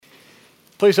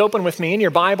Please open with me in your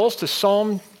Bibles to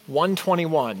Psalm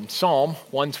 121. Psalm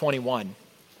 121.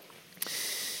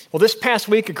 Well, this past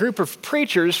week, a group of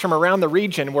preachers from around the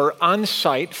region were on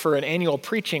site for an annual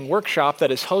preaching workshop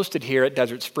that is hosted here at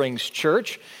Desert Springs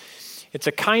Church. It's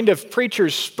a kind of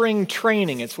preacher's spring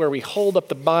training. It's where we hold up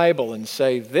the Bible and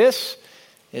say, "This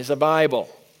is a Bible,"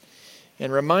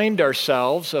 and remind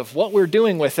ourselves of what we're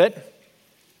doing with it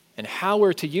and how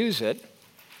we're to use it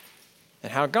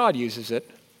and how God uses it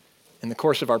in the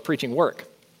course of our preaching work.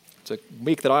 It's a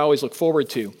week that I always look forward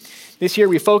to. This year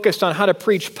we focused on how to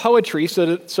preach poetry,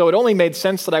 so it only made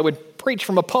sense that I would preach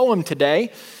from a poem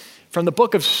today from the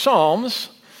book of Psalms,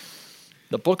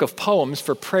 the book of poems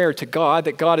for prayer to God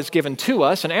that God has given to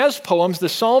us. And as poems, the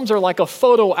Psalms are like a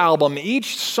photo album,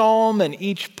 each psalm and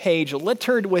each page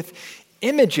littered with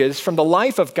images from the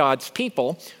life of God's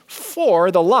people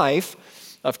for the life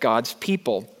of God's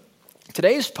people.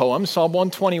 Today's poem, Psalm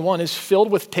 121, is filled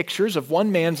with pictures of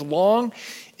one man's long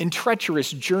and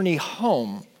treacherous journey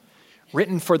home,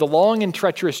 written for the long and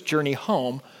treacherous journey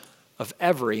home of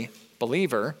every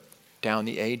believer down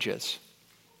the ages.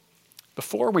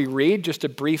 Before we read, just a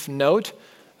brief note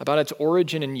about its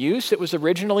origin and use. It was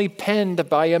originally penned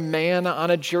by a man on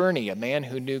a journey, a man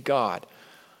who knew God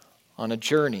on a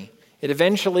journey. It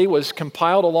eventually was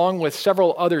compiled along with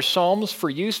several other psalms for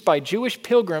use by Jewish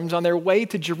pilgrims on their way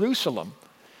to Jerusalem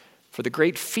for the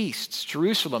great feasts.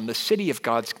 Jerusalem, the city of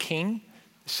God's king,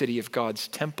 the city of God's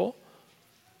temple.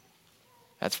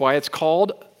 That's why it's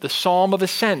called the Psalm of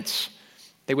Ascents.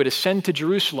 They would ascend to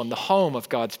Jerusalem, the home of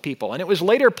God's people. And it was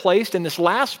later placed in this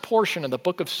last portion of the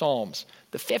book of Psalms,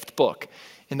 the fifth book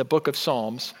in the book of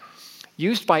Psalms,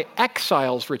 used by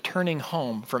exiles returning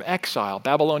home from exile,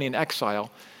 Babylonian exile,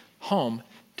 home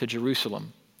to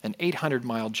Jerusalem, an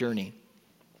 800-mile journey.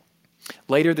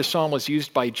 Later, the psalm was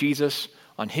used by Jesus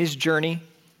on his journey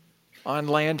on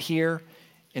land here,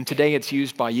 and today it's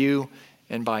used by you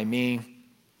and by me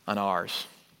on ours.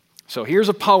 So here's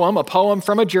a poem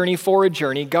from a journey for a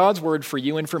journey, God's word for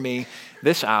you and for me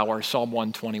this hour, Psalm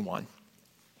 121.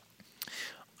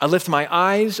 I lift my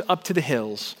eyes up to the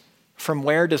hills. From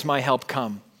where does my help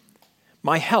come?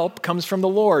 My help comes from the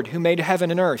Lord who made heaven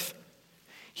and earth.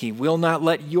 He will not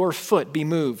let your foot be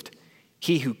moved.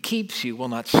 He who keeps you will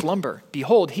not slumber.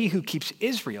 Behold, he who keeps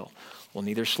Israel will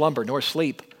neither slumber nor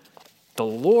sleep. The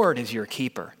Lord is your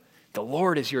keeper. The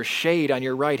Lord is your shade on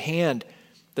your right hand.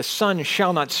 The sun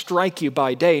shall not strike you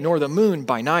by day, nor the moon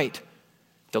by night.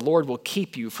 The Lord will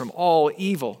keep you from all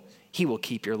evil. He will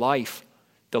keep your life.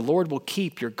 The Lord will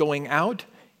keep your going out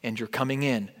and your coming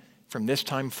in from this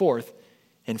time forth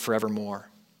and forevermore.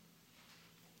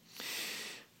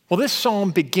 Well, this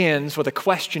psalm begins with a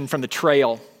question from the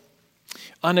trail.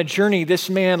 On a journey, this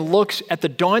man looks at the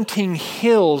daunting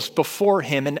hills before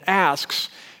him and asks,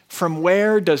 "From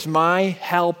where does my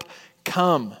help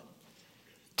come?"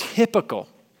 Typical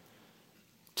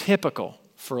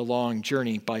for a long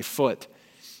journey by foot.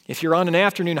 If you're on an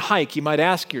afternoon hike, you might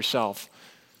ask yourself,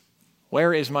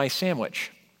 "Where is my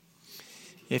sandwich?"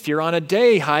 If you're on a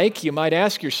day hike, you might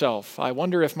ask yourself, "I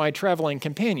wonder if my traveling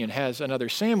companion has another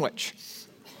sandwich."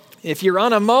 If you're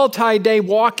on a multi-day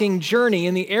walking journey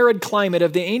in the arid climate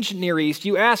of the ancient Near East,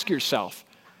 you ask yourself,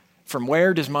 "From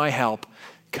where does my help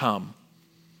come?"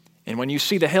 And when you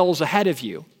see the hills ahead of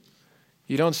you,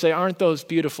 you don't say, "Aren't those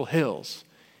beautiful hills?"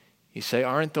 You say,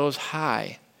 "Aren't those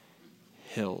high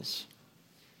hills?"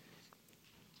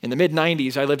 In the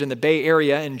mid-90s, I lived in the Bay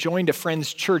Area and joined a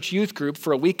friend's church youth group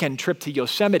for a weekend trip to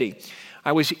Yosemite.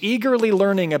 I was eagerly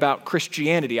learning about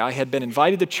Christianity. I had been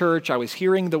invited to church. I was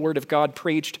hearing the word of God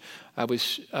preached. I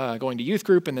was going to youth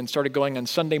group and then started going on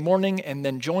Sunday morning and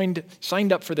then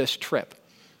signed up for this trip.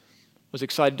 Was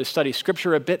excited to study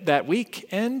scripture a bit that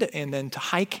weekend and then to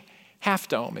hike Half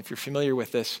Dome, if you're familiar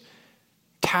with this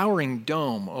towering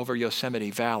dome over Yosemite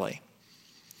Valley.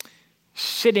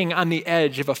 Sitting on the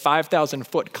edge of a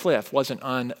 5,000-foot cliff wasn't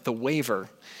on the waiver,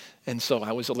 and so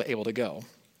I was able to go,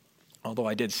 although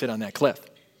I did sit on that cliff.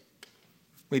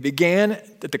 We began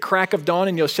at the crack of dawn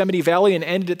in Yosemite Valley and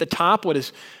ended at the top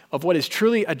of what is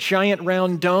truly a giant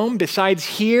round dome. Besides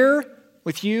here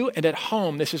with you and at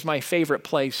home, this is my favorite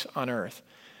place on earth.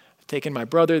 I've taken my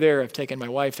brother there. I've taken my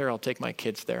wife there. I'll take my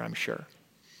kids there, I'm sure.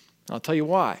 And I'll tell you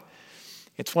why.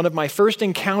 It's one of my first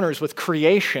encounters with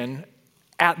creation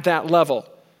at that level,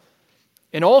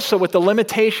 and also with the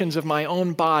limitations of my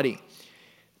own body.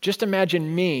 Just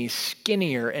imagine me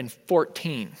skinnier and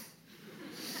 14.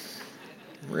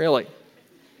 Really.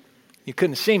 You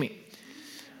couldn't see me.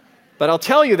 But I'll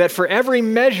tell you that for every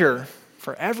measure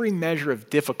of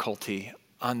difficulty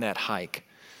on that hike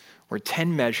were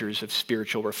 10 measures of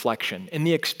spiritual reflection. In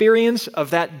the experience of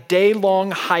that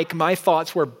day-long hike, my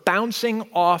thoughts were bouncing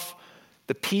off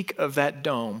the peak of that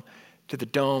dome to the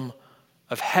dome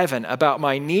of heaven about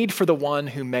my need for the one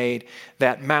who made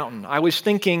that mountain. I was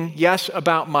thinking, yes,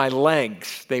 about my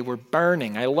legs. They were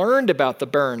burning. I learned about the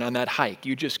burn on that hike.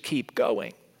 You just keep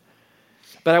going.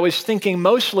 But I was thinking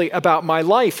mostly about my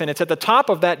life, and it's at the top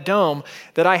of that dome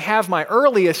that I have my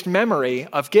earliest memory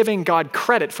of giving God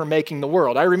credit for making the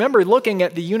world. I remember looking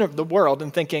at the world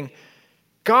and thinking,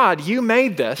 God, you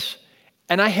made this,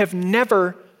 and I have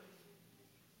never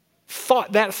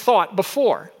thought that thought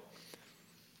before.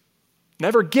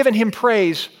 Never given him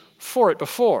praise for it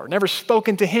before. Never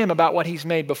spoken to him about what he's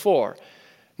made before.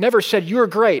 Never said, you're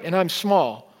great and I'm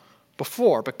small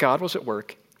before, but God was at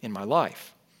work in my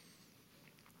life.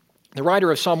 The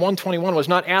writer of Psalm 121 was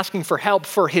not asking for help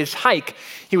for his hike.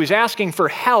 He was asking for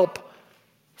help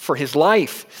for his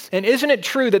life. And isn't it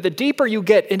true that the deeper you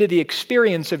get into the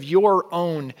experience of your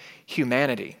own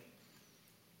humanity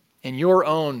and your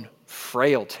own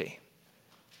frailty,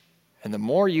 and the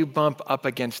more you bump up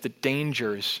against the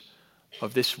dangers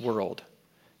of this world,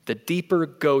 the deeper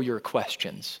go your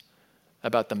questions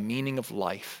about the meaning of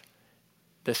life,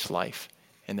 this life,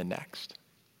 and the next.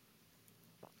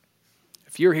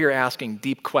 If you're here asking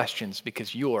deep questions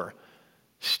because you're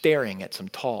staring at some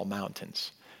tall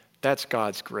mountains, that's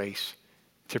God's grace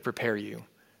to prepare you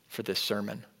for this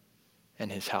sermon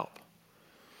and his help.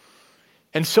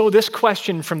 And so this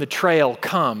question from the trail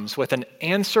comes with an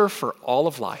answer for all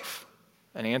of life.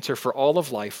 An answer for all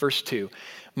of life. Verse 2,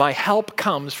 my help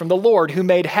comes from the Lord who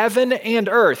made heaven and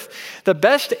earth. The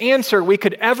best answer we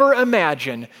could ever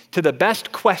imagine to the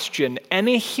best question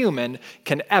any human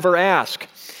can ever ask.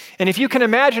 And if you can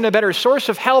imagine a better source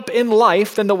of help in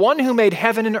life than the one who made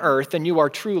heaven and earth, then you are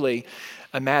truly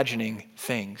imagining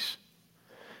things.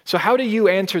 So how do you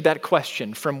answer that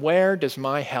question? From where does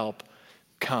my help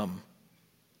come?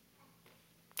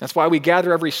 That's why we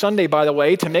gather every Sunday, by the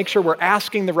way, to make sure we're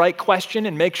asking the right question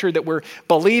and make sure that we're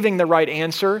believing the right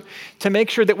answer, to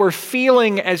make sure that we're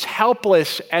feeling as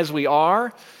helpless as we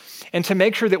are, and to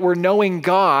make sure that we're knowing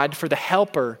God for the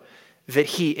helper that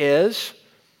he is.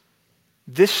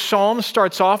 This psalm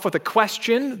starts off with a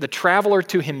question, the traveler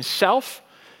to himself,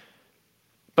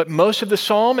 but most of the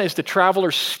psalm is the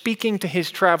traveler speaking to his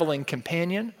traveling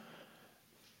companion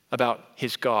about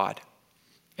his God.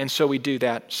 And so we do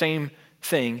that same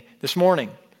thing this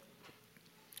morning.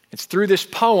 It's through this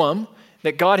poem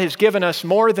that God has given us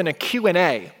more than a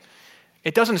Q&A.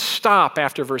 It doesn't stop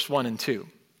after verse 1 and 2.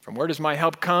 From where does my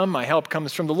help come? My help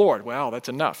comes from the Lord. Well, that's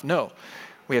enough. No.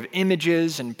 We have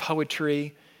images and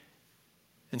poetry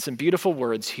and some beautiful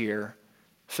words here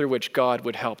through which God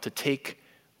would help to take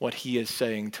what he is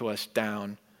saying to us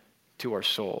down to our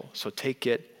soul. So take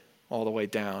it all the way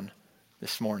down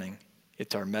this morning.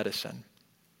 It's our medicine.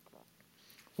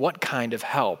 What kind of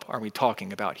help are we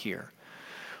talking about here?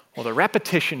 Well, the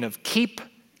repetition of keep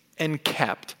and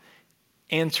kept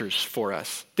answers for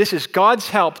us. This is God's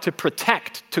help to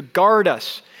protect, to guard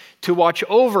us, to watch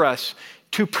over us,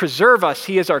 to preserve us.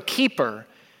 He is our keeper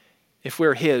if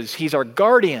we're his. He's our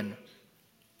guardian.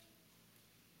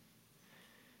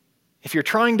 If you're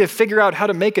trying to figure out how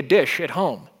to make a dish at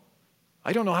home,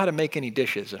 I don't know how to make any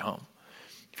dishes at home.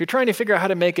 If you're trying to figure out how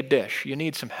to make a dish, you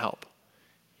need some help.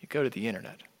 You go to the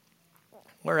internet.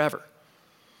 Wherever.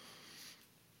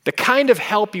 The kind of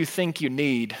help you think you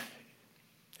need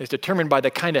is determined by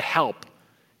the kind of help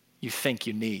you think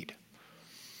you need.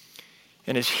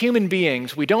 And as human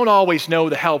beings, we don't always know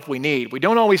the help we need. We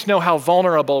don't always know how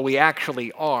vulnerable we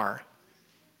actually are.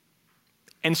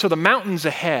 And so the mountains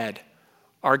ahead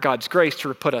are God's grace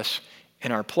to put us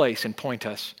in our place and point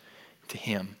us to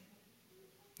him.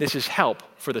 This is help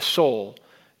for the soul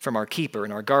from our keeper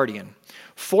and our guardian.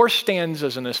 4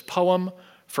 stanzas in this poem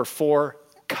for 4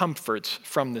 comforts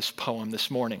from this poem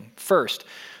this morning. First,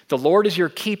 the Lord is your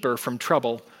keeper from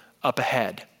trouble up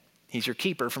ahead. He's your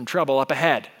keeper from trouble up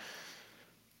ahead.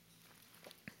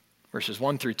 Verses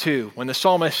 1 through 2. When the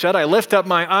psalmist said, I lift up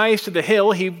my eyes to the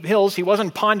hills, he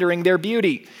wasn't pondering their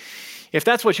beauty. If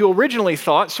that's what you originally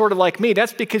thought, sort of like me,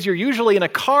 that's because you're usually in a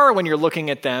car when you're looking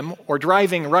at them or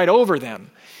driving right over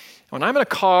them. When I'm in a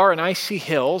car and I see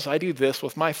hills, I do this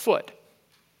with my foot.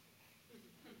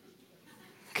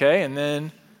 Okay, and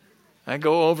then I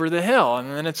go over the hill,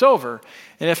 and then it's over.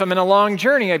 And if I'm in a long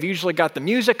journey, I've usually got the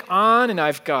music on, and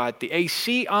I've got the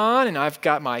AC on, and I've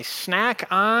got my snack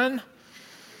on.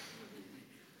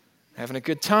 Having a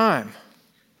good time.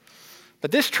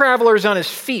 But this traveler is on his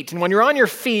feet, and when you're on your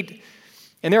feet,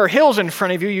 and there are hills in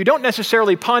front of you, you don't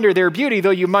necessarily ponder their beauty, though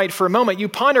you might for a moment. You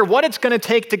ponder what it's going to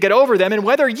take to get over them and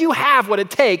whether you have what it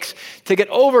takes to get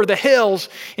over the hills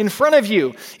in front of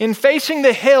you. In facing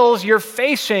the hills, you're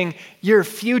facing your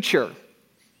future.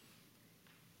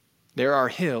 There are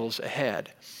hills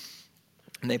ahead,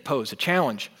 and they pose a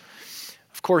challenge.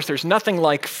 Of course, there's nothing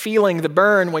like feeling the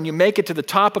burn when you make it to the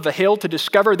top of a hill to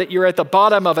discover that you're at the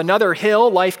bottom of another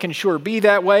hill. Life can sure be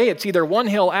that way. It's either one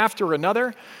hill after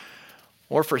another,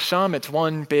 or for some, it's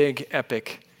one big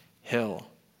epic hill.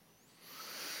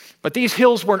 But these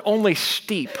hills weren't only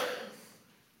steep.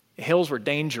 The hills were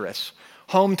dangerous.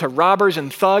 Home to robbers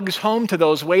and thugs, home to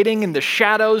those waiting in the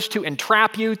shadows to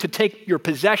entrap you, to take your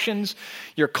possessions,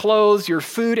 your clothes, your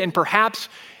food, and perhaps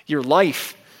your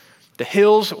life. The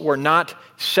hills were not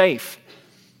safe.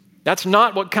 That's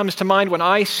not what comes to mind when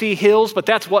I see hills, but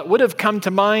that's what would have come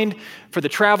to mind for the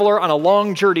traveler on a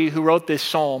long journey who wrote this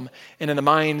psalm and in the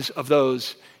minds of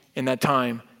those in that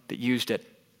time that used it.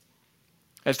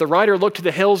 As the writer looked to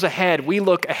the hills ahead, we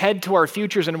look ahead to our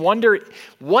futures and wonder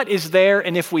what is there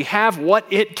and if we have what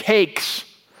it takes.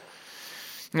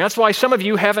 And that's why some of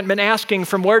you haven't been asking,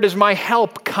 from where does my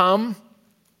help come?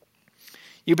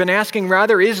 You've been asking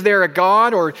rather, is there a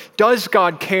God, or does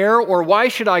God care, or why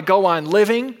should I go on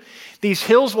living? These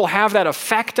hills will have that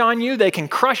effect on you. They can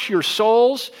crush your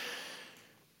souls.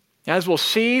 As we'll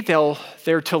see,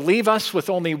 they're to leave us with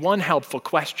only one helpful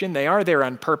question. They are there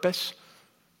on purpose.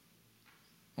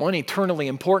 One eternally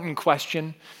important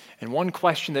question, and one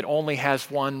question that only has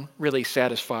one really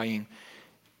satisfying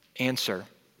answer.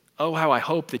 Oh, how I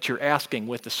hope that you're asking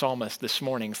with the psalmist this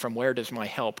morning, from where does my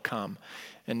help come?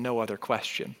 And no other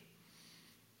question.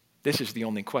 This is the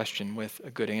only question with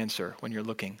a good answer when you're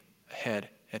looking ahead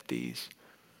at these.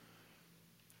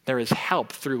 There is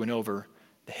help through and over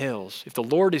the hills. If the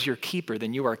Lord is your keeper,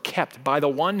 then you are kept by the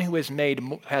one who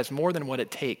has more than what it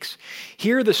takes.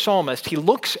 Here the psalmist, he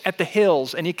looks at the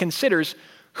hills and he considers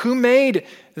who made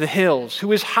the hills,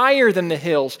 who is higher than the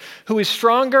hills, who is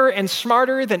stronger and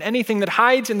smarter than anything that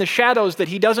hides in the shadows that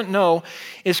he doesn't know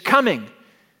is coming.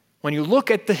 When you look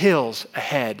at the hills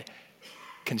ahead,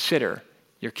 consider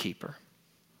your keeper.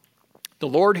 The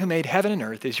Lord who made heaven and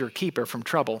earth is your keeper from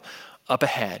trouble up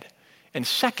ahead. And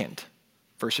second,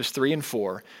 verses 3 and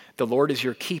 4, the Lord is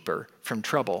your keeper from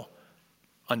trouble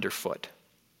underfoot.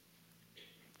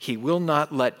 He will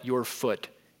not let your foot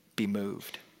be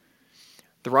moved.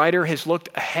 The writer has looked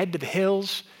ahead to the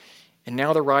hills, and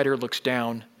now the writer looks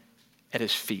down at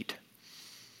his feet.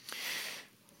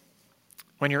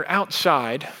 When you're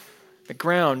outside, the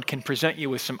ground can present you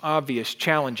with some obvious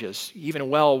challenges. Even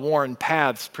well-worn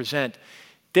paths present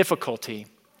difficulty.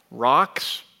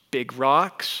 Rocks, big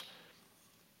holes,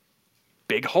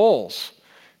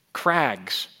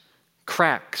 crags,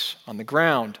 cracks on the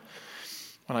ground.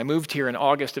 When I moved here in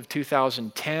August of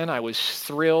 2010, I was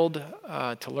thrilled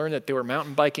to learn that there were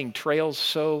mountain biking trails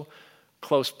so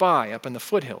close by up in the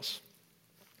foothills.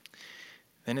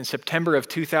 Then in September of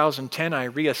 2010, I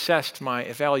reassessed my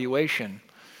evaluation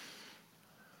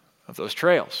of those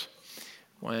trails.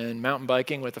 When mountain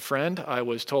biking with a friend, I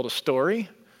was told a story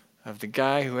of the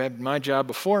guy who had my job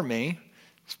before me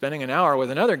spending an hour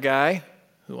with another guy,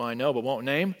 who I know but won't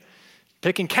name,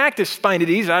 picking cactus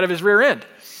spinities out of his rear end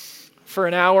for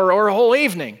an hour or a whole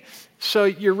evening. So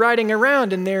you're riding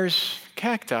around and there's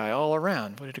cacti all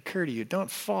around. Would it occur to you?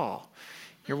 Don't fall.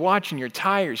 You're watching your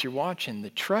tires. You're watching the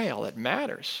trail. It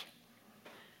matters.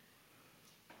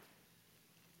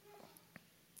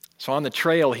 So on the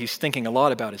trail, he's thinking a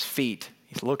lot about his feet.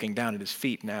 He's looking down at his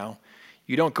feet now.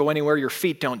 You don't go anywhere your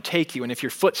feet don't take you, and if your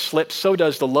foot slips, so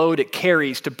does the load it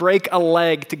carries. To break a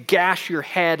leg, to gash your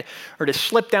head, or to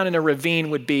slip down in a ravine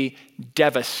would be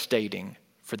devastating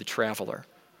for the traveler.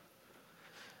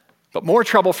 But more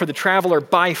trouble for the traveler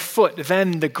by foot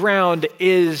than the ground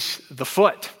is the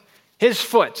foot. His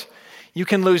foot. You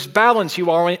can lose balance. You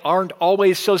aren't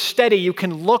always so steady. You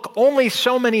can look only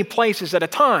so many places at a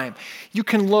time. You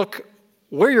can look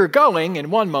where you're going in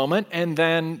one moment and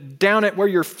then down at where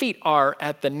your feet are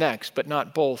at the next, but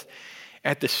not both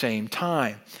at the same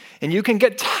time. And you can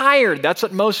get tired. That's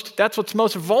what's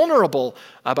most vulnerable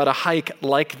about a hike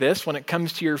like this when it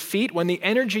comes to your feet. When the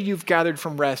energy you've gathered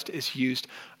from rest is used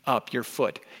up, your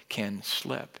foot can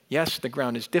slip. Yes, the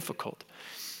ground is difficult,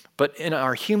 but in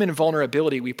our human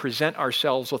vulnerability, we present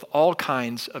ourselves with all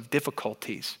kinds of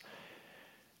difficulties.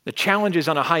 The challenges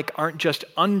on a hike aren't just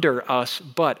under us,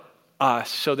 but us.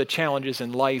 So the challenges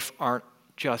in life aren't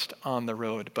just on the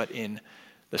road, but in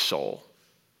the soul.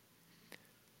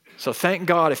 So thank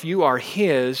God if you are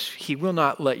His, He will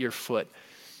not let your foot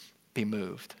be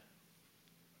moved.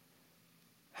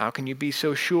 How can you be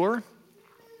so sure?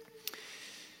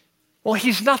 Well,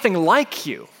 he's nothing like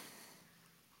you.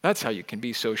 That's how you can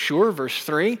be so sure. Verse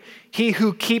 3, he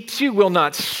who keeps you will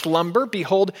not slumber.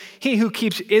 Behold, he who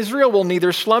keeps Israel will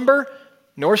neither slumber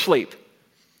nor sleep.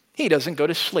 He doesn't go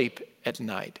to sleep at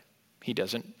night. He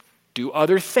doesn't do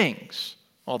other things,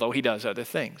 although he does other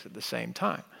things at the same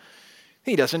time.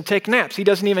 He doesn't take naps. He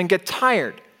doesn't even get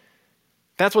tired.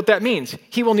 That's what that means.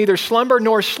 He will neither slumber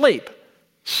nor sleep.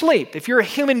 Sleep. If you're a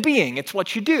human being, it's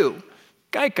what you do.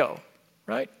 Geico,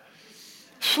 right?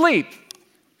 Sleep.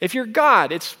 If you're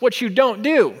God, it's what you don't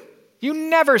do. You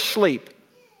never sleep.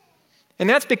 And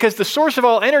that's because the source of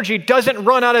all energy doesn't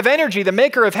run out of energy. The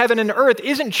maker of heaven and earth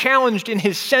isn't challenged in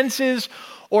his senses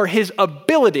or his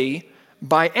ability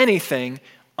by anything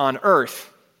on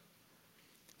earth.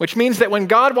 Which means that when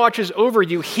God watches over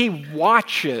you, he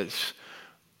watches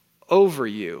over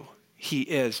you. He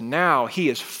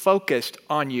is focused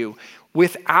on you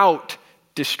without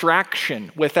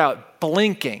distraction, without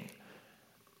blinking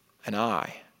an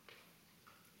eye.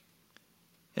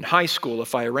 In high school,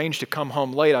 if I arranged to come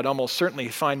home late, I'd almost certainly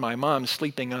find my mom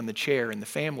sleeping on the chair in the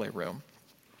family room.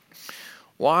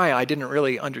 Why? I didn't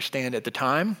really understand at the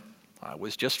time. I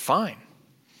was just fine.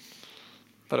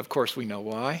 But of course we know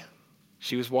why.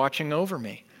 She was watching over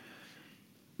me.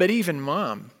 But even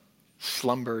Mom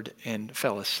slumbered and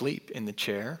fell asleep in the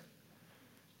chair.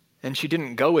 And she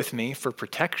didn't go with me for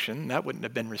protection. That wouldn't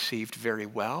have been received very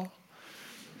well.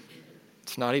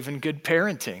 It's not even good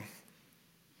parenting.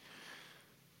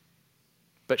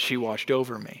 But she watched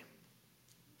over me.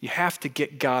 You have to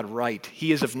get God right.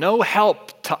 He is of no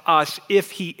help to us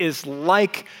if he is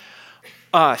like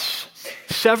us.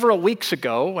 Several weeks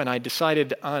ago, when I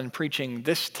decided on preaching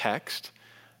this text,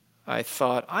 I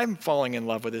thought, I'm falling in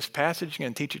love with this passage. I'm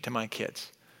going to teach it to my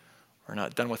kids. We're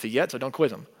not done with it yet, so don't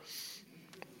quiz them.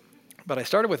 But I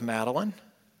started with Madeline,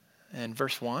 and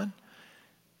verse 1,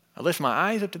 I lift my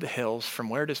eyes up to the hills. From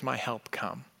where does my help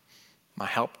come? My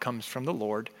help comes from the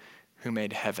Lord who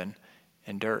made heaven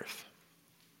and earth.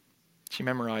 She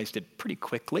memorized it pretty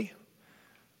quickly.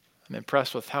 I'm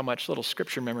impressed with how much little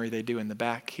scripture memory they do in the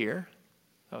back here.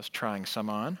 I was trying some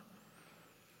on.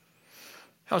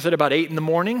 I was at about 8 in the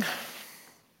morning,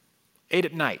 8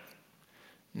 at night.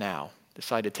 Now,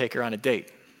 decided to take her on a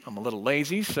date. I'm a little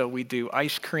lazy, so we do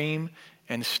ice cream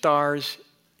and stars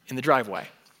in the driveway.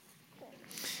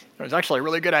 It was actually a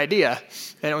really good idea,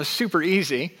 and it was super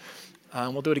easy.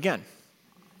 We'll do it again.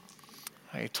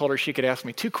 I told her she could ask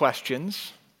me 2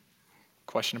 questions,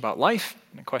 a question about life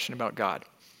and a question about God.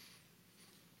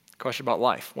 Question about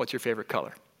life, what's your favorite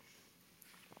color?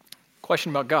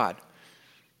 Question about God,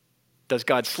 does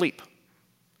God sleep?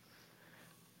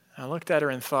 I looked at her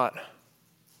and thought,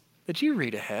 did you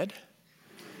read ahead?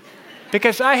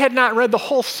 Because I had not read the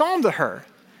whole psalm to her.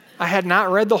 I had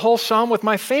not read the whole psalm with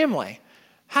my family.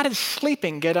 How did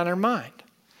sleeping get on her mind?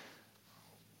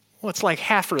 Well, it's like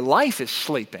half her life is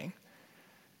sleeping.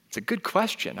 It's a good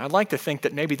question. I'd like to think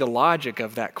that maybe the logic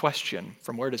of that question,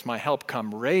 from where does my help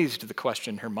come, raised the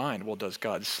question in her mind, well, does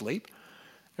God sleep?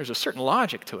 There's a certain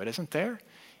logic to it, isn't there?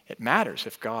 It matters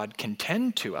if God can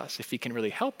tend to us, if he can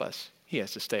really help us, he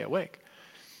has to stay awake.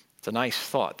 It's a nice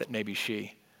thought that maybe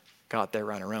she got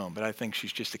there on her own, but I think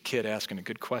she's just a kid asking a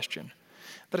good question.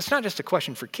 But it's not just a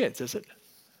question for kids, is it?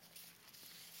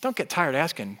 Don't get tired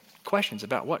asking questions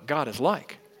about what God is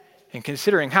like and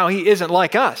considering how he isn't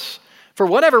like us. For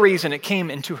whatever reason, it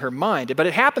came into her mind, but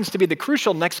it happens to be the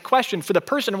crucial next question for the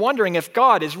person wondering if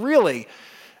God is really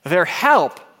their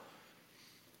help.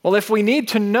 Well, if we need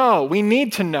to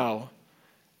know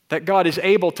that God is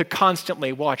able to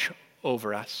constantly watch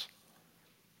over us.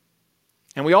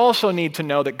 And we also need to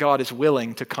know that God is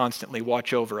willing to constantly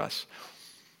watch over us.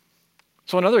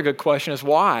 So another good question is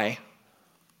why?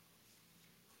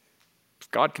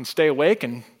 If God can stay awake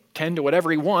and tend to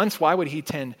whatever he wants, why would he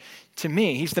tend to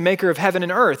me? He's the maker of heaven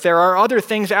and earth. There are other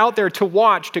things out there to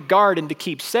watch, to guard, and to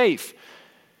keep safe.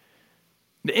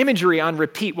 The imagery on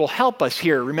repeat will help us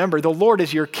here. Remember, the Lord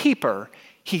is your keeper.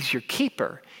 He's your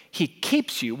keeper. He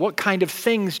keeps you. What kind of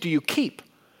things do you keep?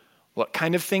 What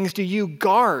kind of things do you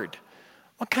guard?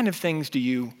 What kind of things do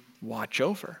you watch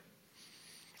over?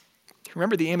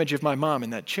 Remember the image of my mom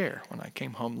in that chair when I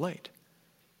came home late.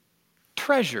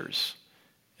 Treasures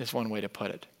is one way to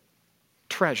put it.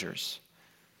 Treasures.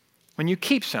 When you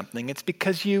keep something, it's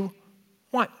because you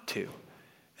want to.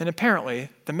 And apparently,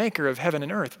 the maker of heaven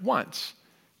and earth wants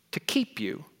to keep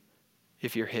you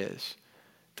if you're his.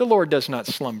 The Lord does not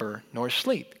slumber nor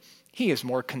sleep. He is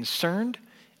more concerned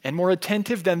and more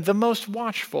attentive than the most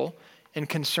watchful and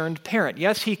concerned parent.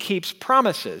 Yes, he keeps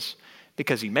promises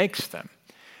because he makes them,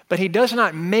 but he does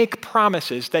not make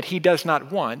promises that he does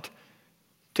not want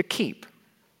to keep.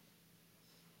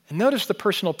 And notice the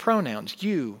personal pronouns.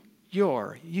 You,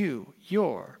 your, you,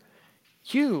 your.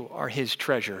 You are his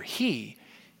treasure. He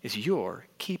is your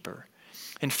keeper.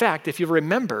 In fact, if you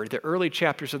remember the early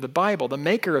chapters of the Bible, the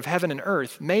maker of heaven and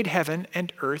earth made heaven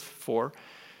and earth for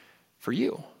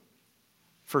you,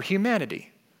 for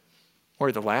humanity.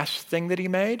 Or the last thing that he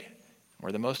made,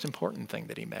 or the most important thing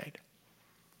that he made.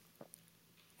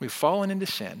 We've fallen into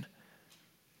sin,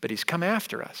 but he's come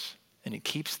after us, and he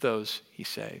keeps those he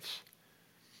saves.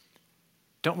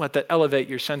 Don't let that elevate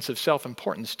your sense of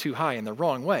self-importance too high in the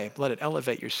wrong way. Let it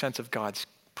elevate your sense of God's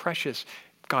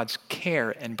care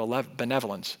and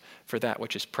benevolence for that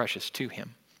which is precious to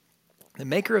him. The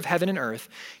maker of heaven and earth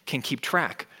can keep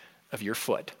track of your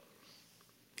foot.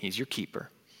 He's your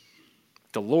keeper.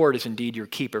 The Lord is indeed your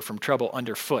keeper from trouble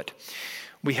underfoot.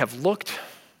 We have looked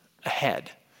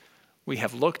ahead. We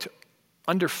have looked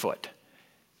underfoot.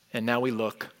 And now we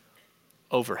look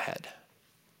overhead.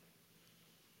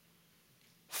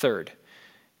 Third,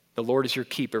 the Lord is your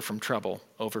keeper from trouble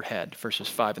overhead, verses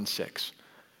 5 and 6.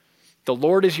 The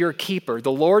Lord is your keeper.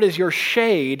 The Lord is your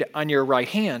shade on your right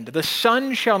hand. The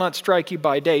sun shall not strike you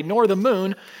by day, nor the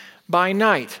moon by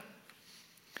night.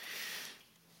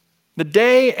 The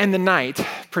day and the night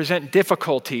present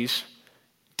difficulties,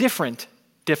 different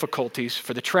difficulties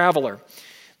for the traveler.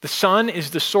 The sun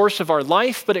is the source of our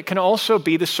life, but it can also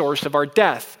be the source of our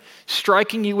death.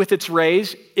 Striking you with its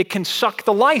rays, it can suck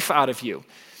the life out of you.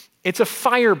 It's a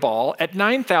fireball at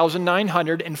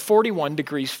 9,941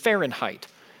 degrees Fahrenheit.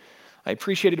 I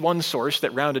appreciated one source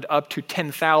that rounded up to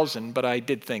 10,000, but I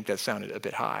did think that sounded a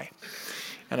bit high.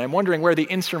 And I'm wondering where the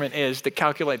instrument is that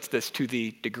calculates this to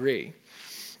the degree.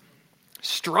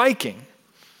 Striking,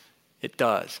 it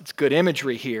does. It's good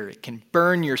imagery here. It can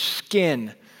burn your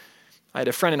skin. I had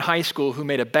a friend in high school who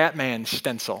made a Batman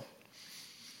stencil.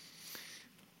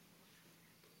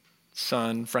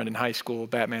 Son, friend in high school,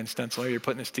 Batman stencil. Here, you're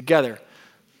putting this together.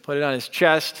 Put it on his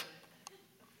chest,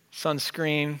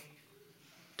 sunscreen,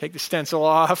 take the stencil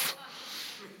off.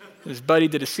 His buddy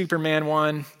did a Superman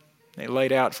one. They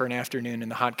laid out for an afternoon in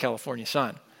the hot California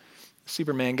sun. The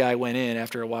Superman guy went in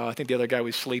after a while. I think the other guy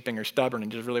was sleeping or stubborn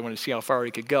and just really wanted to see how far he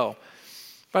could go.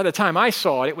 By the time I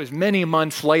saw it, it was many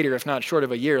months later, if not short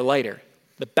of a year later.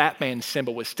 The Batman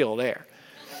symbol was still there.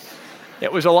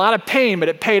 It was a lot of pain, but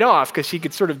it paid off because he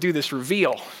could sort of do this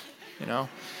reveal, you know.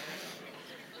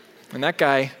 And that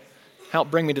guy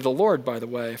helped bring me to the Lord, by the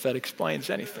way, if that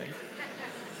explains anything.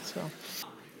 So,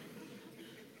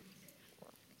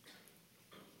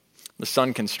 the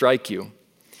sun can strike you.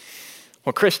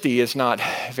 Well, Christy is not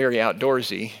very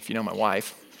outdoorsy, if you know my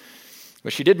wife.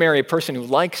 But she did marry a person who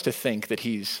likes to think that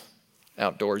he's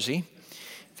outdoorsy.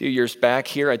 A few years back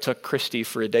here, I took Christy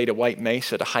for a day to White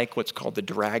Mesa to hike what's called the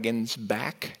Dragon's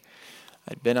Back.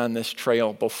 I'd been on this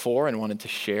trail before and wanted to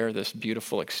share this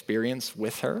beautiful experience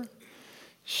with her.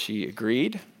 She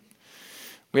agreed.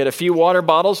 We had a few water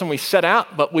bottles and we set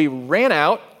out, but we ran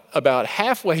out about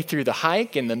halfway through the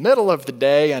hike in the middle of the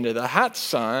day under the hot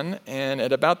sun and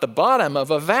at about the bottom of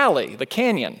a valley, the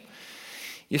canyon.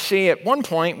 You see, at one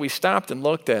point we stopped and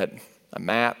looked at a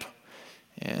map,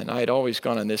 and I had always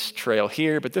gone on this trail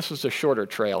here, but this was a shorter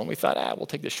trail, and we thought, we'll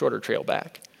take the shorter trail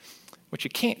back. What you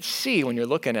can't see when you're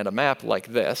looking at a map like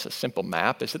this, a simple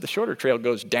map, is that the shorter trail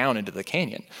goes down into the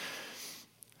canyon.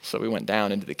 So we went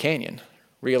down into the canyon,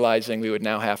 realizing we would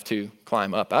now have to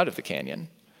climb up out of the canyon.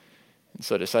 And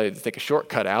so I decided to take a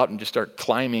shortcut out and just start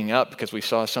climbing up because we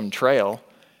saw some trail,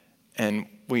 and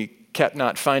we kept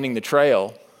not finding the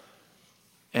trail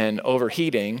and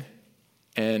overheating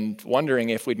and wondering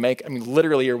if we'd make,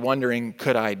 literally you're wondering,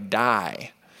 could I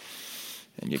die?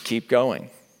 And you keep going.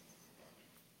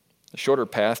 The shorter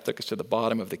path took us to the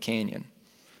bottom of the canyon.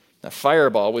 That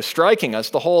fireball was striking us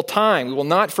the whole time. We will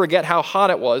not forget how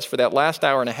hot it was for that last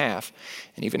hour and a half.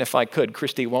 And even if I could,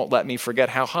 Christy won't let me forget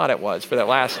how hot it was for that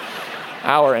last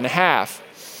hour and a half.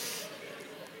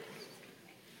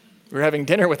 We were having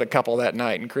dinner with a couple that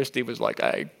night, and Christy was like,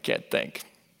 I can't think.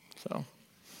 So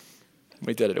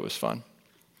we did it. It was fun.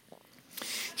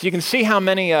 So you can see how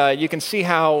many,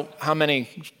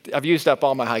 I've used up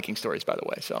all my hiking stories, by the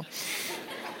way, so.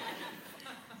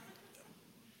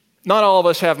 Not all of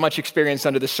us have much experience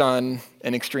under the sun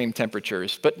and extreme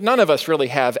temperatures, but none of us really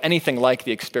have anything like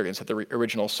the experience that the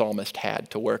original psalmist had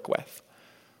to work with.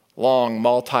 Long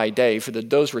multi-day for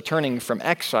those returning from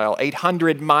exile,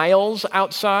 800 miles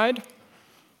outside,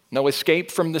 no escape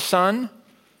from the sun.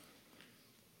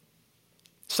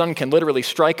 Sun can literally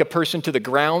strike a person to the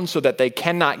ground so that they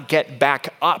cannot get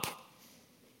back up.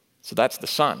 So that's the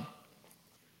sun.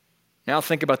 Now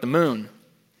think about the moon.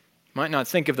 You might not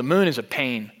think of the moon as a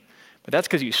pain, but that's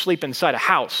because you sleep inside a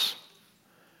house.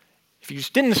 If you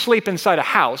just didn't sleep inside a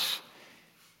house,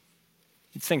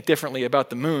 you'd think differently about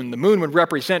the moon. The moon would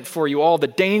represent for you all the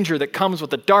danger that comes with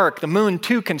the dark. The moon,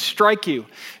 too, can strike you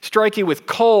with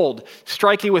cold,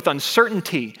 strike you with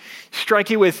uncertainty, strike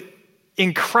you with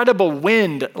incredible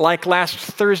wind like last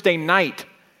Thursday night.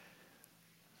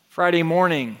 Friday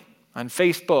morning on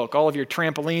Facebook, all of your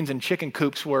trampolines and chicken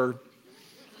coops were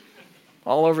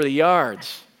all over the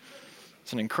yards.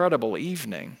 It's an incredible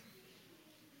evening.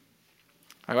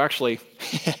 I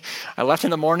left in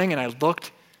the morning and I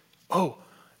looked,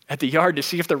 at the yard to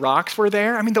see if the rocks were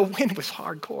there. I mean, the wind was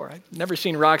hardcore. I've never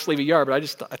seen rocks leave a yard,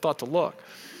 but I thought to look.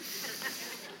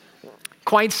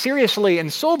 Quite seriously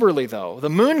and soberly, though, the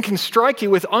moon can strike you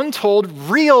with untold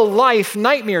real-life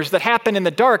nightmares that happen in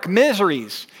the dark,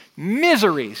 miseries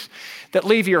that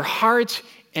leave your heart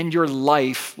and your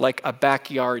life like a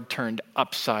backyard turned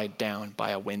upside down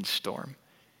by a windstorm.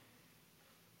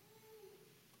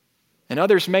 And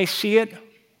others may see it,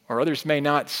 or others may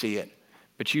not see it,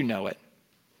 but you know it.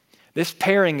 This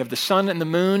pairing of the sun and the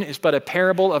moon is but a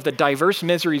parable of the diverse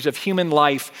miseries of human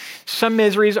life. Some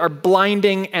miseries are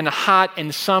blinding and hot,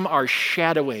 and some are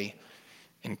shadowy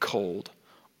and cold.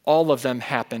 All of them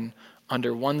happen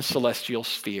under one celestial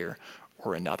sphere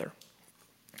or another.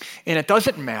 And it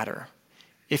doesn't matter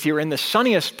if you're in the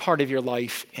sunniest part of your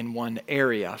life in one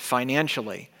area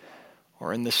financially,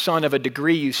 or in the sun of a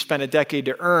degree you spent a decade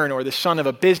to earn, or the sun of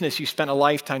a business you spent a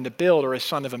lifetime to build, or a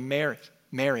son of a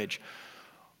marriage,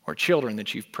 or children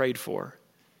that you've prayed for.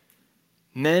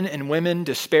 Men and women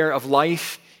despair of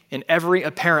life in every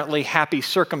apparently happy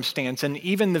circumstance, and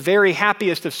even the very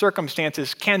happiest of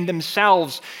circumstances can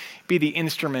themselves be the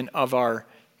instrument of our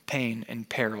pain and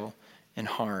peril and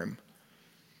harm.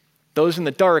 Those in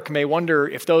the dark may wonder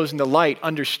if those in the light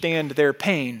understand their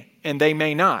pain, and they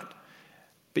may not.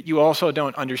 But you also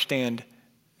don't understand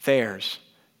theirs.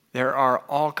 There are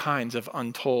all kinds of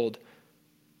untold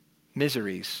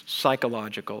miseries,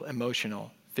 psychological,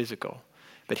 emotional, physical.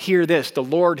 But hear this, the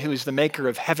Lord who is the maker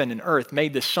of heaven and earth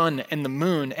made the sun and the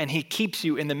moon, and he keeps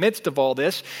you in the midst of all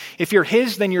this. If you're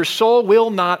his, then your soul will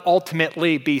not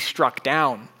ultimately be struck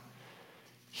down.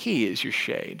 He is your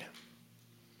shade.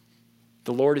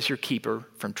 The Lord is your keeper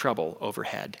from trouble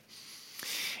overhead.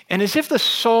 And as if the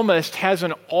psalmist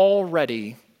hasn't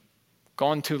already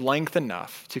gone to length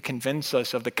enough to convince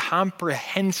us of the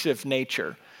comprehensive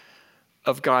nature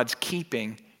of God's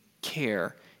keeping,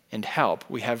 care, and help,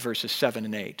 we have verses 7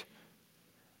 and 8.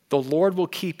 The Lord will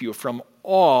keep you from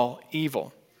all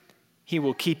evil. He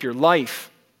will keep your life.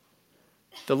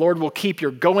 The Lord will keep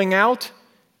your going out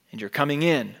and your coming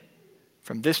in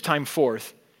from this time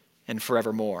forth and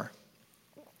forevermore.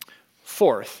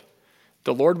 Fourth,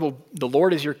 the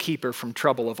Lord is your keeper from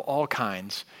trouble of all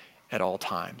kinds at all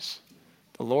times.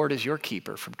 The Lord is your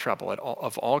keeper from trouble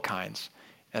of all kinds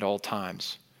at all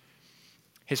times.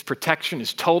 His protection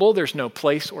is total. There's no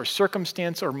place or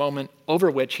circumstance or moment over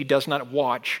which he does not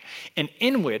watch and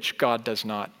in which God does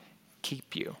not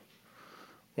keep you.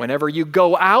 Whenever you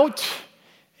go out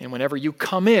and whenever you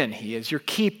come in, he is your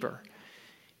keeper.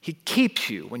 He keeps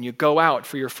you when you go out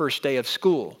for your first day of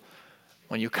school,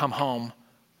 when you come home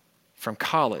from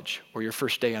college or your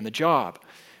first day on the job,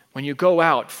 when you go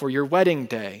out for your wedding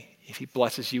day, if he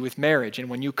blesses you with marriage, and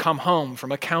when you come home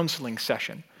from a counseling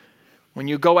session, when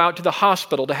you go out to the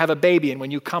hospital to have a baby, and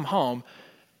when you come home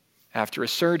after a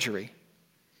surgery,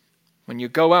 when you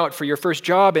go out for your first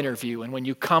job interview, and when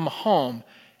you come home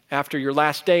after your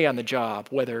last day on the job,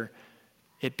 whether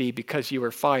it be because you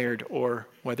were fired or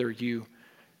whether you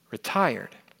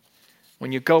retired,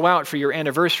 when you go out for your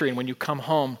anniversary, and when you come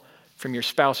home from your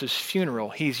spouse's funeral,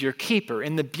 he's your keeper.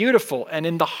 In the beautiful and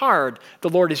in the hard, the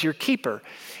Lord is your keeper.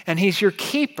 And he's your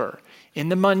keeper in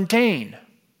the mundane.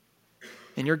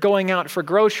 And you're going out for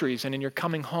groceries, and in your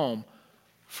coming home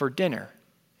for dinner,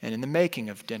 and in the making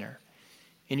of dinner.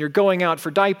 And you're going out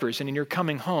for diapers, and in your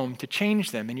coming home to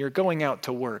change them. And you're going out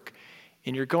to work,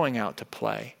 and you're going out to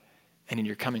play, and in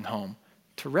your coming home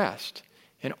to rest.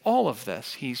 In all of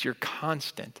this, he's your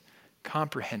constant,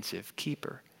 comprehensive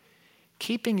keeper.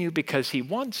 Keeping you because he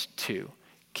wants to,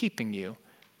 keeping you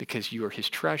because you are his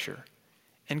treasure,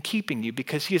 and keeping you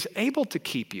because he is able to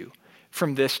keep you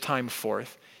from this time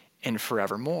forth and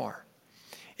forevermore.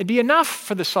 It'd be enough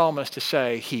for the psalmist to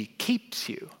say he keeps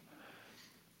you,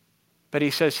 but he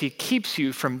says he keeps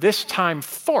you from this time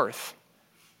forth.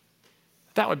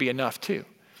 That would be enough too.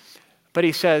 But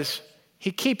he says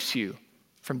he keeps you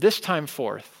from this time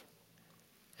forth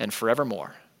and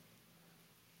forevermore.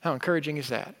 How encouraging is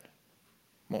that?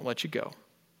 Won't let you go.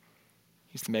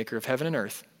 He's the maker of heaven and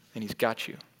earth, and he's got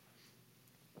you.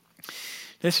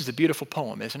 This is a beautiful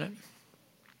poem, isn't it?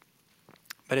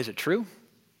 But is it true?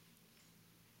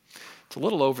 It's a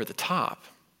little over the top,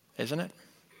 isn't it?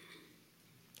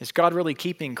 Is God really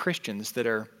keeping Christians that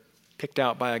are picked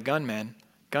out by a gunman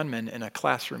in a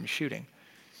classroom shooting?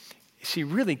 Is he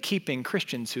really keeping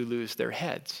Christians who lose their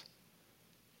heads?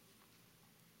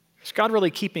 Is God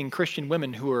really keeping Christian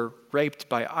women who are raped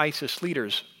by ISIS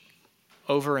leaders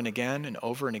over and again and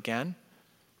over and again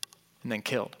and then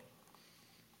killed?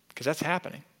 Because that's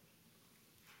happening.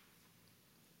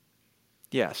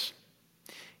 Yes,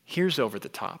 here's over the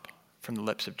top from the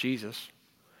lips of Jesus.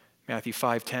 Matthew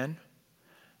 5:10.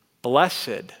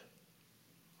 Blessed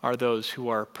are those who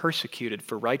are persecuted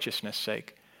for righteousness'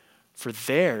 sake, for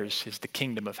theirs is the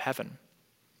kingdom of heaven.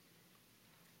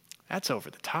 That's over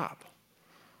the top.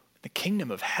 The kingdom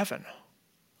of heaven.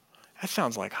 That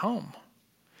sounds like home.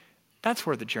 That's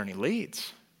where the journey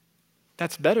leads.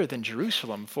 That's better than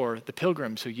Jerusalem for the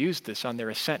pilgrims who used this on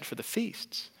their ascent for the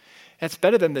feasts. That's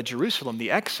better than the Jerusalem the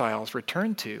exiles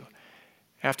returned to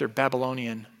after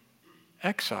Babylonian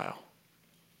exile.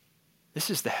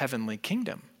 This is the heavenly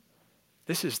kingdom.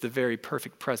 This is the very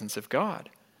perfect presence of God.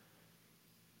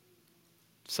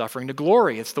 Suffering to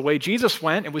glory. It's the way Jesus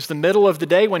went. It was the middle of the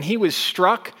day when he was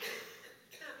struck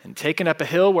and taken up a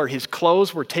hill where his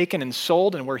clothes were taken and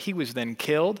sold and where he was then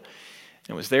killed.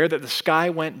 And it was there that the sky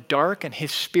went dark and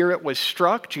his spirit was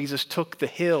struck. Jesus took the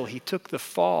hill. He took the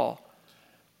fall.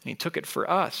 And he took it for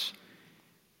us.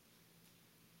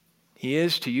 He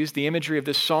is, to use the imagery of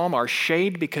this psalm, our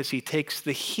shade because he takes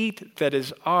the heat that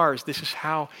is ours. This is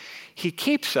how he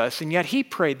keeps us. And yet he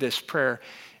prayed this prayer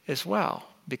as well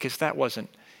because that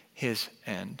wasn't his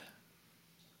end.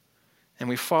 And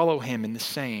we follow him in the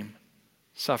same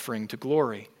suffering to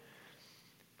glory.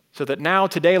 So that now,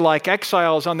 today, like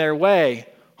exiles on their way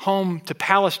home to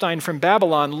Palestine from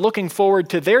Babylon, looking forward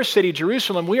to their city,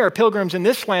 Jerusalem, we are pilgrims in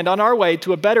this land on our way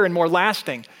to a better and more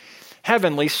lasting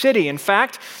heavenly city. In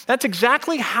fact, that's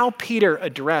exactly how Peter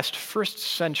addressed first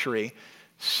century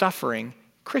suffering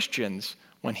Christians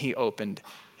when he opened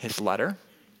his letter.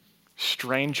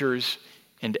 Strangers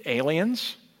and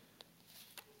aliens.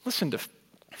 Listen to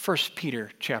 1 Peter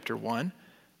chapter 1.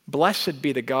 Blessed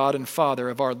be the God and Father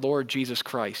of our Lord Jesus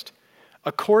Christ.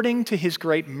 According to his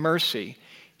great mercy,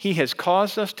 he has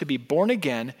caused us to be born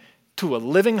again to a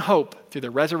living hope through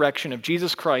the resurrection of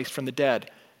Jesus Christ from the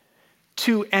dead,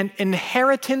 to an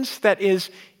inheritance that is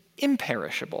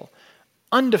imperishable,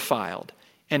 undefiled,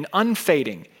 and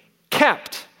unfading,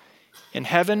 kept in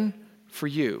heaven for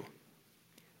you,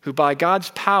 who by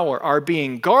God's power are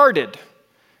being guarded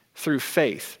through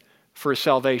faith for a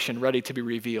salvation ready to be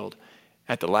revealed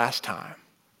at the last time.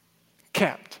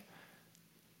 Kept,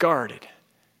 guarded.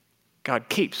 God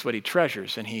keeps what he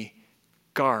treasures, and he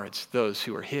guards those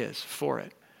who are his for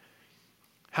it.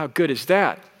 How good is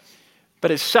that? But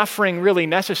is suffering really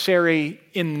necessary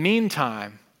in the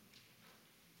meantime?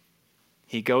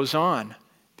 He goes on,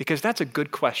 because that's a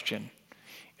good question.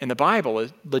 And the Bible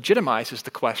legitimizes the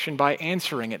question by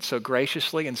answering it so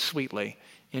graciously and sweetly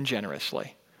and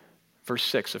generously. Verse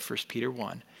 6 of 1 Peter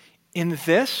 1. In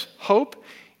this hope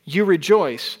you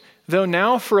rejoice, though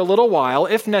now for a little while,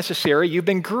 if necessary, you've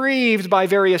been grieved by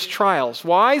various trials.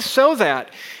 Why? So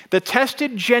that the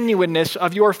tested genuineness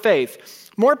of your faith,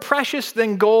 more precious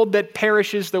than gold that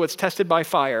perishes though it's tested by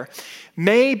fire,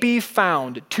 may be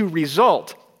found to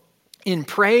result in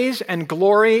praise and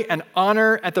glory and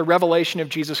honor at the revelation of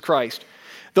Jesus Christ,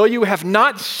 though you have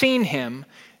not seen him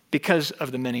because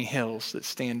of the many hills that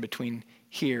stand between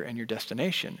here and your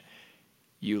destination.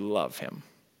 You love him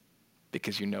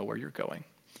because you know where you're going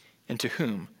and to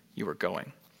whom you are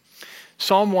going.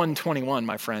 Psalm 121,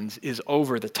 my friends, is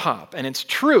over the top. And it's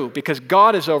true because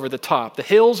God is over the top. The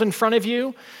hills in front of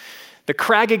you, the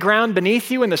craggy ground beneath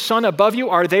you, and the sun above you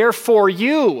are there for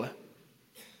you.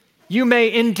 You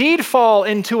may indeed fall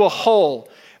into a hole,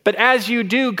 but as you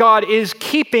do, God is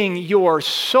keeping your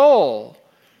soul.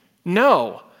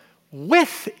 No,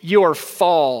 with your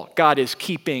fall, God is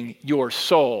keeping your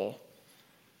soul.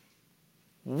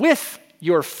 With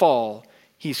your fall,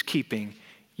 he's keeping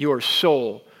your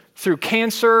soul. Through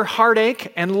cancer,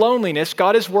 heartache, and loneliness,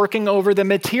 God is working over the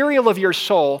material of your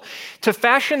soul to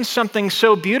fashion something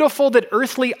so beautiful that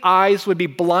earthly eyes would be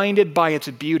blinded by its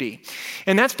beauty.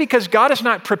 And that's because God is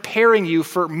not preparing you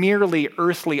for merely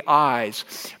earthly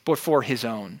eyes, but for his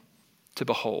own to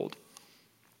behold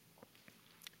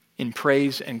in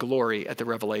praise and glory at the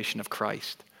revelation of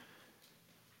Christ.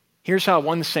 Here's how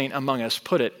one saint among us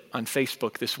put it on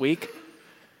Facebook this week.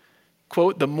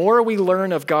 Quote, the more we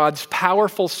learn of God's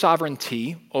powerful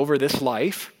sovereignty over this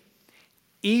life,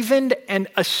 even and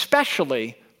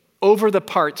especially over the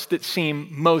parts that seem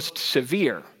most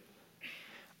severe,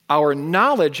 our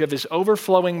knowledge of his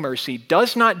overflowing mercy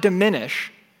does not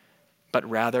diminish, but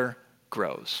rather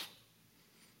grows.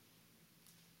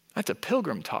 That's a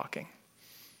pilgrim talking.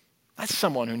 That's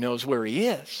someone who knows where he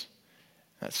is.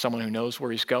 That's someone who knows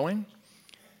where he's going.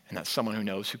 And that's someone who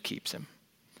knows who keeps him.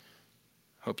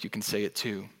 Hope you can say it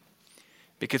too.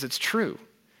 Because it's true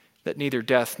that neither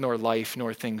death nor life,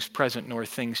 nor things present, nor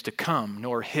things to come,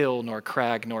 nor hill, nor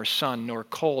crag, nor sun, nor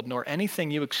cold, nor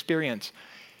anything you experience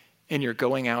in your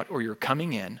going out or your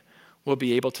coming in will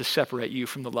be able to separate you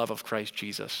from the love of Christ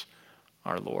Jesus,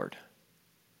 our Lord.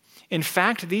 In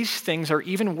fact, these things are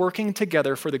even working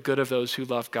together for the good of those who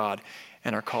love God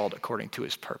and are called according to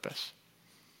his purpose.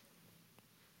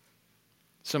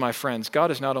 So, my friends, God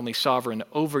is not only sovereign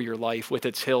over your life with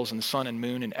its hills and sun and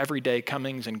moon and everyday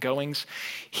comings and goings,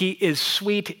 he is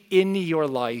sweet in your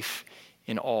life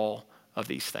in all of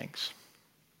these things.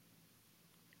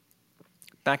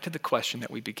 Back to the question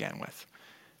that we began with.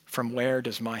 From where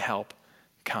does my help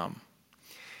come?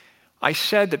 I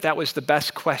said that was the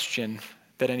best question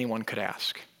that anyone could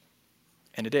ask.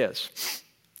 And it is.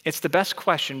 It's the best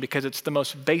question because it's the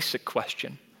most basic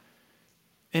question.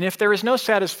 And if there is no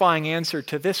satisfying answer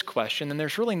to this question, then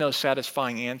there's really no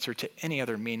satisfying answer to any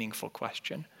other meaningful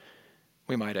question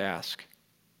we might ask.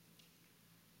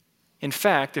 In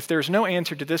fact, if there's no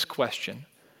answer to this question,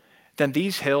 then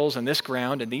these hills and this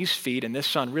ground and these feet and this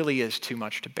sun really is too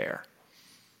much to bear.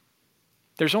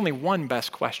 There's only one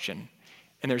best question,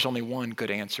 and there's only one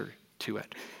good answer to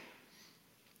it.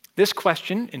 This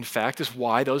question, in fact, is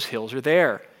why those hills are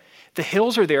there. The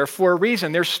hills are there for a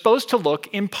reason. They're supposed to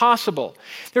look impossible.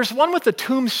 There's one with a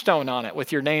tombstone on it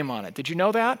with your name on it. Did you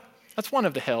know that? That's one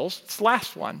of the hills. It's the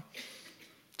last one.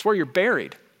 It's where you're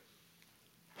buried.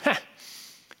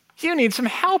 You need some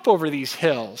help over these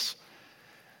hills.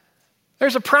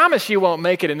 There's a promise you won't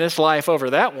make it in this life over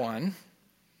that one.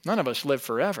 None of us live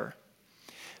forever.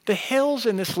 The hills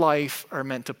in this life are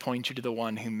meant to point you to the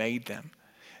one who made them.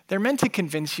 They're meant to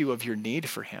convince you of your need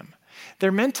for him.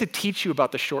 They're meant to teach you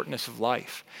about the shortness of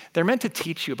life. They're meant to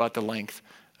teach you about the length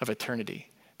of eternity.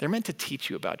 They're meant to teach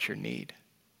you about your need.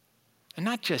 And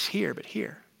not just here, but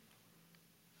here.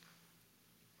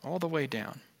 All the way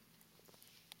down.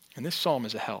 And this psalm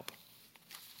is a help.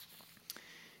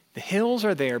 The hills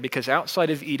are there because outside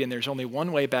of Eden, there's only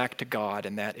one way back to God,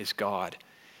 and that is God.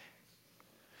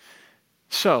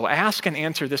 So ask and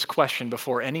answer this question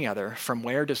before any other: from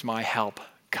where does my help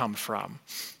come from?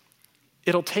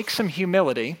 It'll take some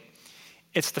humility.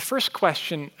 It's the first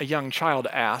question a young child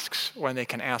asks when they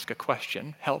can ask a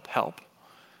question: help, help.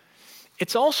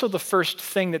 It's also the first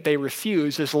thing that they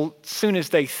refuse as soon as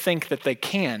they think that they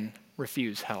can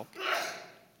refuse help.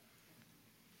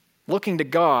 Looking to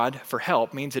God for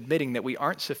help means admitting that we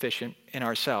aren't sufficient in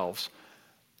ourselves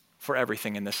for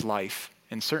everything in this life,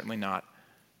 and certainly not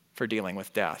for dealing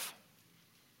with death.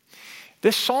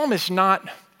 This psalm is not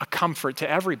a comfort to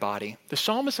everybody. The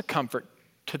psalm is a comfort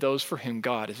to those for whom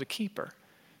God is a keeper.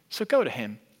 So go to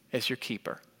him as your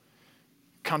keeper.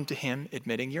 Come to him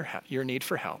admitting your need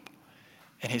for help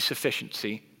and his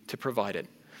sufficiency to provide it.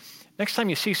 Next time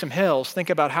you see some hills, think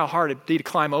about how hard it'd be to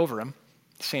climb over them.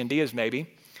 Sandias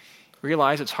maybe.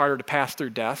 Realize it's harder to pass through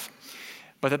death,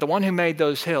 but that the one who made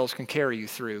those hills can carry you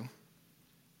through.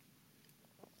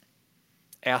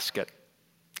 Ask it.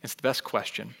 It's the best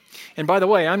question. And by the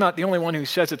way, I'm not the only one who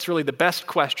says it's really the best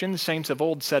question. The saints of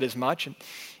old said as much.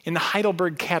 In the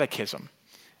Heidelberg Catechism,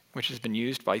 which has been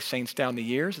used by saints down the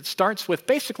years, it starts with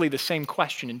basically the same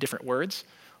question in different words.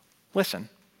 Listen.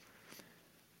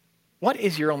 What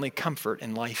is your only comfort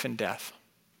in life and death?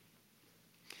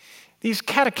 These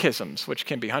catechisms, which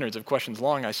can be hundreds of questions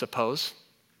long, I suppose,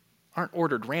 aren't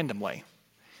ordered randomly.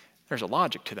 There's a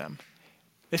logic to them.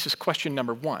 This is question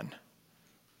number 1.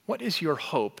 What is your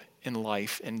hope in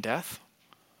life and death?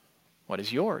 What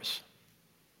is yours?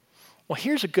 Well,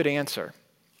 here's a good answer.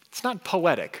 It's not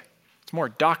poetic. It's more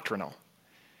doctrinal.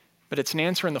 But it's an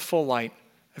answer in the full light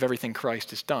of everything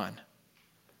Christ has done.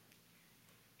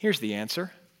 Here's the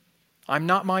answer. I'm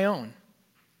not my own,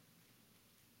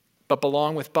 but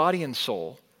belong with body and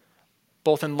soul,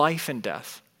 both in life and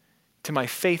death, to my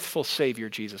faithful Savior,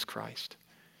 Jesus Christ.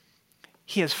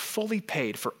 He has fully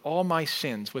paid for all my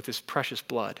sins with his precious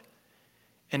blood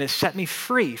and has set me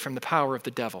free from the power of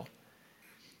the devil.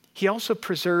 He also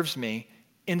preserves me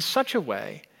in such a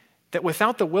way that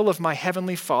without the will of my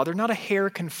heavenly Father, not a hair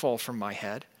can fall from my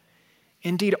head.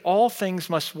 Indeed, all things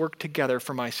must work together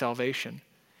for my salvation.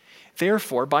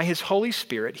 Therefore, by his Holy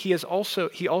Spirit, he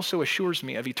also assures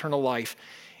me of eternal life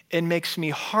and makes me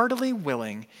heartily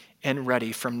willing and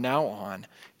ready from now on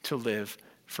to live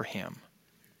for him.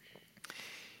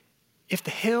 If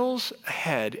the hills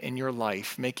ahead in your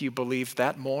life make you believe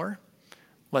that more,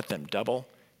 let them double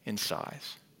in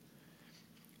size.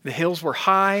 The hills were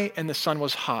high and the sun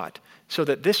was hot, so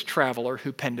that this traveler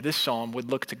who penned this psalm would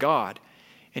look to God,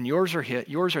 and yours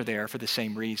are there for the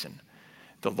same reason.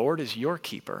 The Lord is your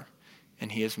keeper,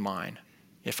 and he is mine,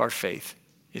 if our faith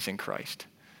is in Christ.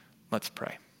 Let's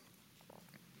pray.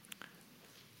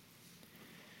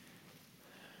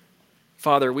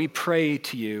 Father, we pray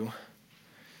to you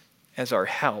as our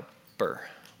helper.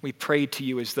 We pray to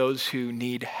you as those who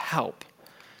need help.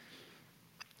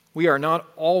 We are not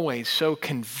always so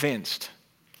convinced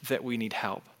that we need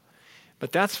help,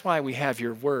 but that's why we have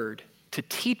your word to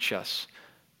teach us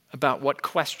about what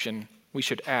question we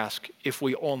should ask if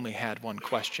we only had one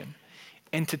question,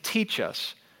 and to teach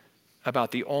us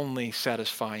about the only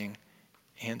satisfying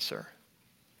answer.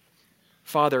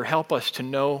 Father, help us to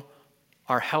know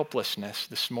our helplessness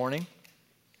this morning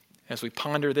as we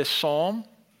ponder this psalm.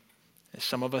 As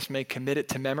some of us may commit it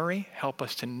to memory, help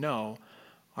us to know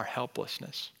our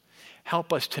helplessness.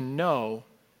 Help us to know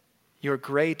your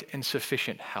great and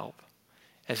sufficient help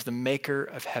as the maker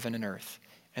of heaven and earth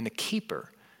and the keeper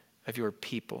of your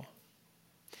people.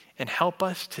 And help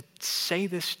us to say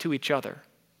this to each other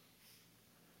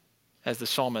as the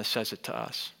psalmist says it to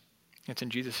us. It's in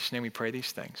Jesus' name we pray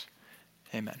these things.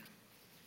 Amen.